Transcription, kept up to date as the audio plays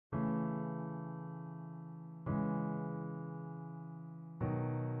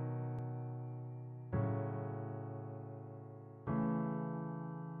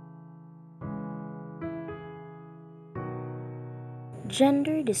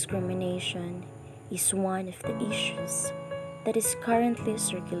Gender discrimination is one of the issues that is currently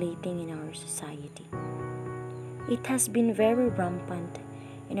circulating in our society. It has been very rampant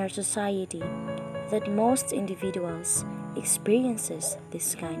in our society that most individuals experiences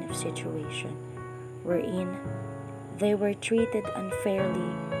this kind of situation wherein they were treated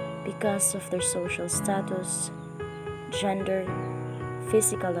unfairly because of their social status, gender,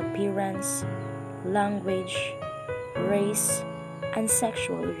 physical appearance, language, race, and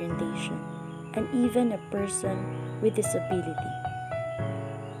sexual orientation, and even a person with disability.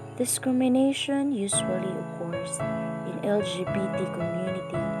 Discrimination usually occurs in LGBT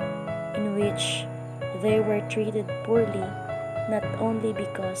community in which they were treated poorly not only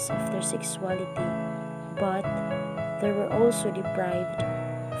because of their sexuality, but they were also deprived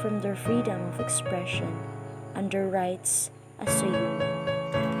from their freedom of expression and their rights as a human.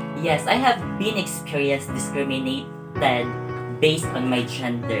 Yes, I have been experienced discriminated based on my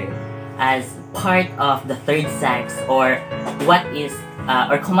gender as part of the third sex, or what is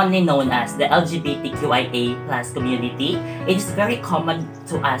or commonly known as the LGBTQIA plus community. It is very common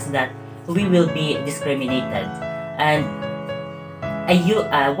to us that we will be discriminated, and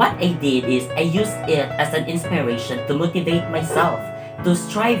what I did is I used it as an inspiration to motivate myself to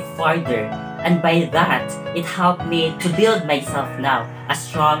strive farther, and by that it helped me to build myself now a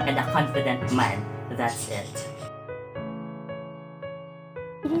strong and a confident man. That's it.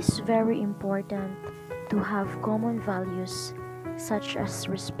 It is very important to have common values such as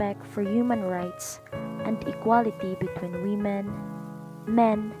respect for human rights and equality between women,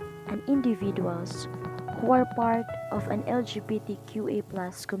 men, and individuals who are part of an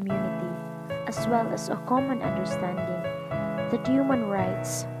LGBTQA+ community, as well as a common understanding that human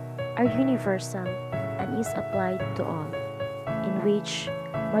rights are universal and is applied to all, in which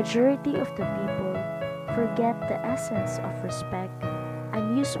majority of the people forget the essence of respect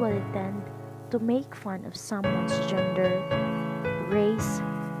and usually tend to make fun of someone's gender, race,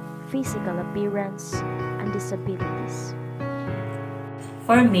 physical appearance, and disabilities.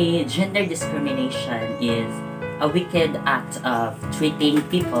 For me, gender discrimination is a wicked act of treating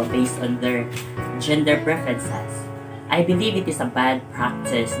people based on their gender preferences. I believe it is a bad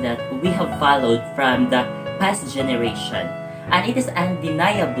practice that we have followed from the past generation, and it is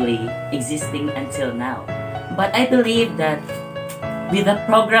undeniably existing until now. But I believe that with the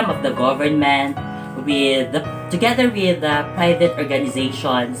program of the government, together with the private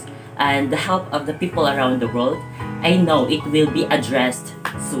organizations, and the help of the people around the world, I know it will be addressed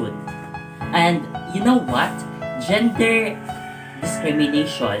soon. And you know what? Gender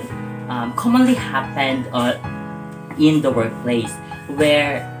discrimination commonly happened in the workplace,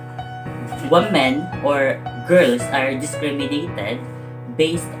 where women or girls are discriminated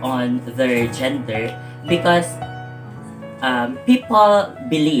based on their gender because people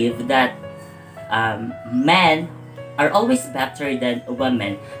believe that men are always better than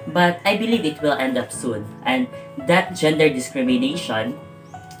women, but I believe it will end up soon, and that gender discrimination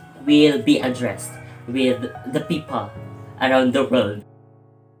will be addressed with the people around the world.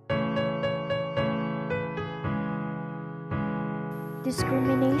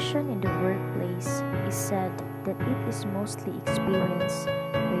 Discrimination in the workplace is said that it is mostly experienced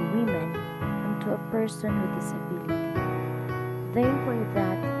by women and to a person with disability. They were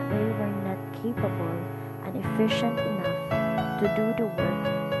not capable and efficient enough to do the work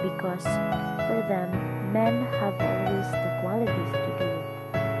because for them, men have always the qualities to do it.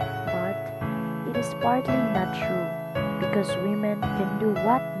 But it is partly not true because women can do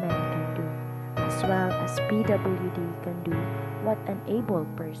what men can do, as well as PWD can do what an able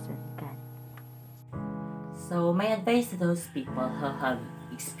person can. So my advice to those people who have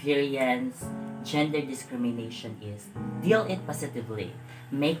experienced gender discrimination is deal it positively.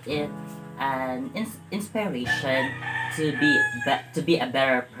 Make it an inspiration to be a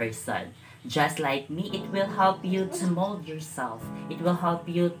better person. Just like me, it will help you to mold yourself. It will help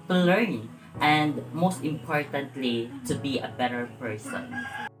you to learn, and most importantly, to be a better person.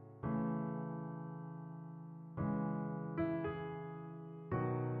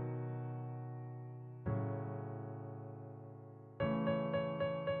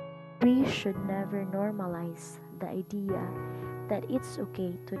 We should never normalize the idea that it's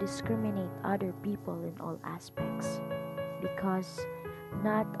okay to discriminate other people in all aspects, because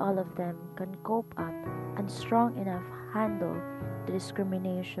not all of them can cope up and strong enough handle the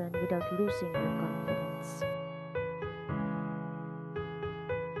discrimination without losing their confidence.